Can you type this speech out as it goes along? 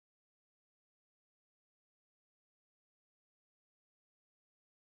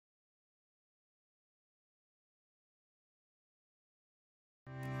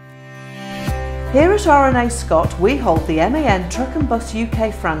Here at R&A Scott, we hold the MAN Truck and Bus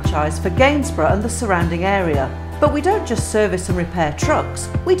UK franchise for Gainsborough and the surrounding area. But we don't just service and repair trucks,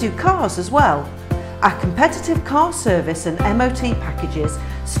 we do cars as well. Our competitive car service and MOT packages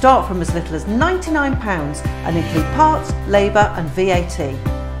start from as little as £99 and include parts, labour and VAT.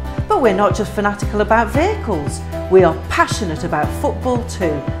 But we're not just fanatical about vehicles, we are passionate about football too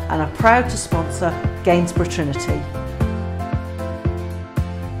and are proud to sponsor Gainsborough Trinity.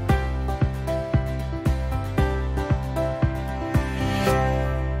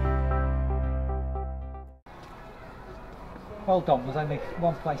 Well, Dom, there's only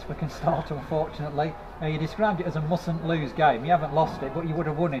one place we can start, unfortunately. You described it as a mustn't-lose game. You haven't lost it, but you would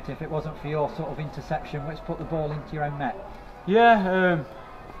have won it if it wasn't for your sort of interception, which put the ball into your own net. Yeah,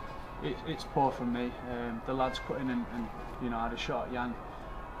 it's poor from me. The lad's cut in and you know, had a shot at Jan,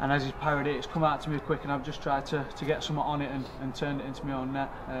 and as he's parried it, it's come out to me quick, and I've just tried to get something on it and turned it into my own net.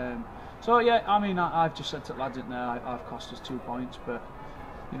 So yeah, I mean, I've just said to the lads in there, I've cost us 2 points, but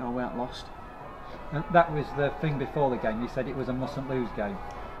you know, we ain't lost. And that was the thing before the game. You said it was a mustn't-lose game.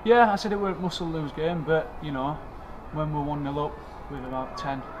 Yeah, I said it was a mustn't-lose game, but you know, when we're 1-0 up with about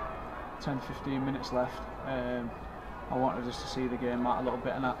 10-15 minutes left, I wanted us to see the game out a little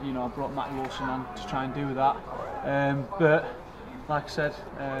bit, and I brought Matty Wilson on to try and do that. But like I said,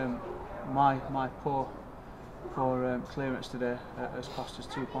 my poor clearance today has cost us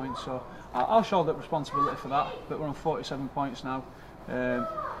 2 points, so I'll shoulder responsibility for that. But we're on 47 points now.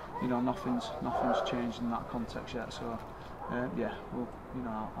 You know, nothing's changed in that context yet, so yeah,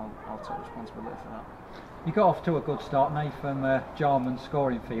 I'll take responsibility for that. You got off to a good start, Nathan Jarman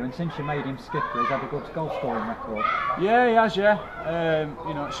scoring for you, and since you made him skipper, he's had a good goal scoring record. Yeah, he has. Yeah,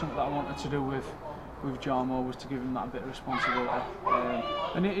 you know, it's something that I wanted to do with Jarmo, was to give him that bit of responsibility,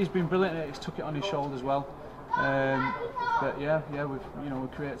 and he's been brilliant. He's took it on his shoulders well. But yeah, we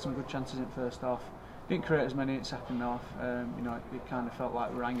created some good chances in first half. Didn't create as many in second half. You know, it kind of felt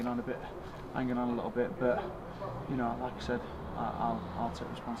like we're hanging on a little bit. But you know, like I said, I'll take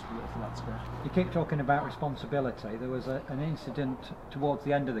responsibility for that today. You keep talking about responsibility. There was an incident towards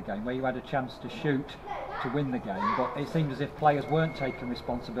the end of the game where you had a chance to shoot to win the game, but it seemed as if players weren't taking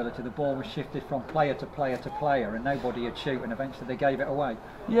responsibility. The ball was shifted from player to player to player, and nobody had shoot, and eventually they gave it away.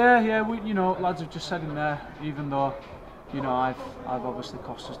 Yeah, you know, lads have just said in there, even though, you know, I've obviously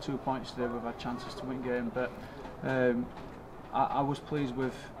cost us 2 points today. We've had chances to win game, but I was pleased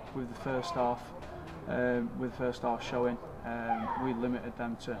with the first half. With the first half showing, we limited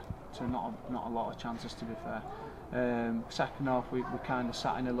them to not a lot of chances, to be fair. Second half we kind of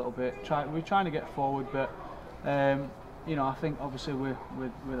sat in a little bit. We're trying to get forward, but you know, I think obviously with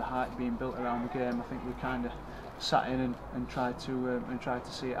the hype being built around the game, I think we kind of sat in and tried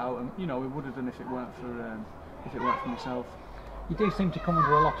to see it out. And you know, we would have done if it weren't for myself. You do seem to come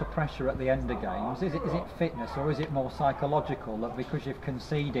under a lot of pressure at the end of games. Is it fitness, or is it more psychological that because you've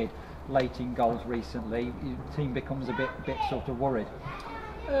conceded late in goals recently, your team becomes a bit sort of worried?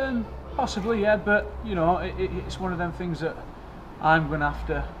 Possibly, yeah. But you know, it's one of them things that I'm going to have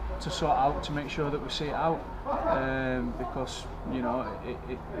to sort out to make sure that we see it out. Because you know,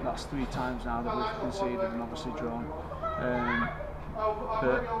 that's 3 times now that we've conceded and obviously drawn.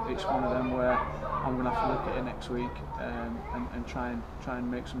 But it's one of them where I'm going to have to look at it next week and try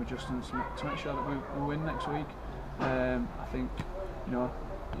and make some adjustments to make sure that we win next week. I think, you know,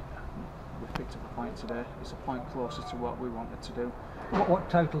 we've picked up a point today. It's a point closer to what we wanted to do. What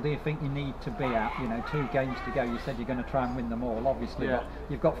total do you think you need to be at? You know, 2 games to go. You said you're going to try and win them all, obviously. Yeah. But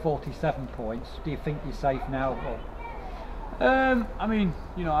you've got 47 points. Do you think you're safe now? Or? I mean,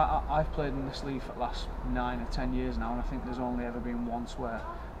 you know, I've played in this league for the last 9 or 10 years now, and I think there's only ever been once where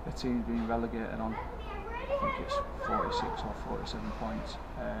a team's been relegated on, I think it's 46 or 47 points.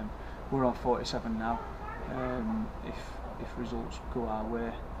 We're on 47 now. If results go our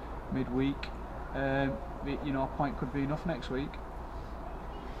way midweek, you know, a point could be enough next week.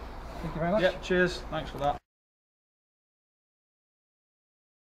 Thank you very much. Yeah, cheers. Thanks for that.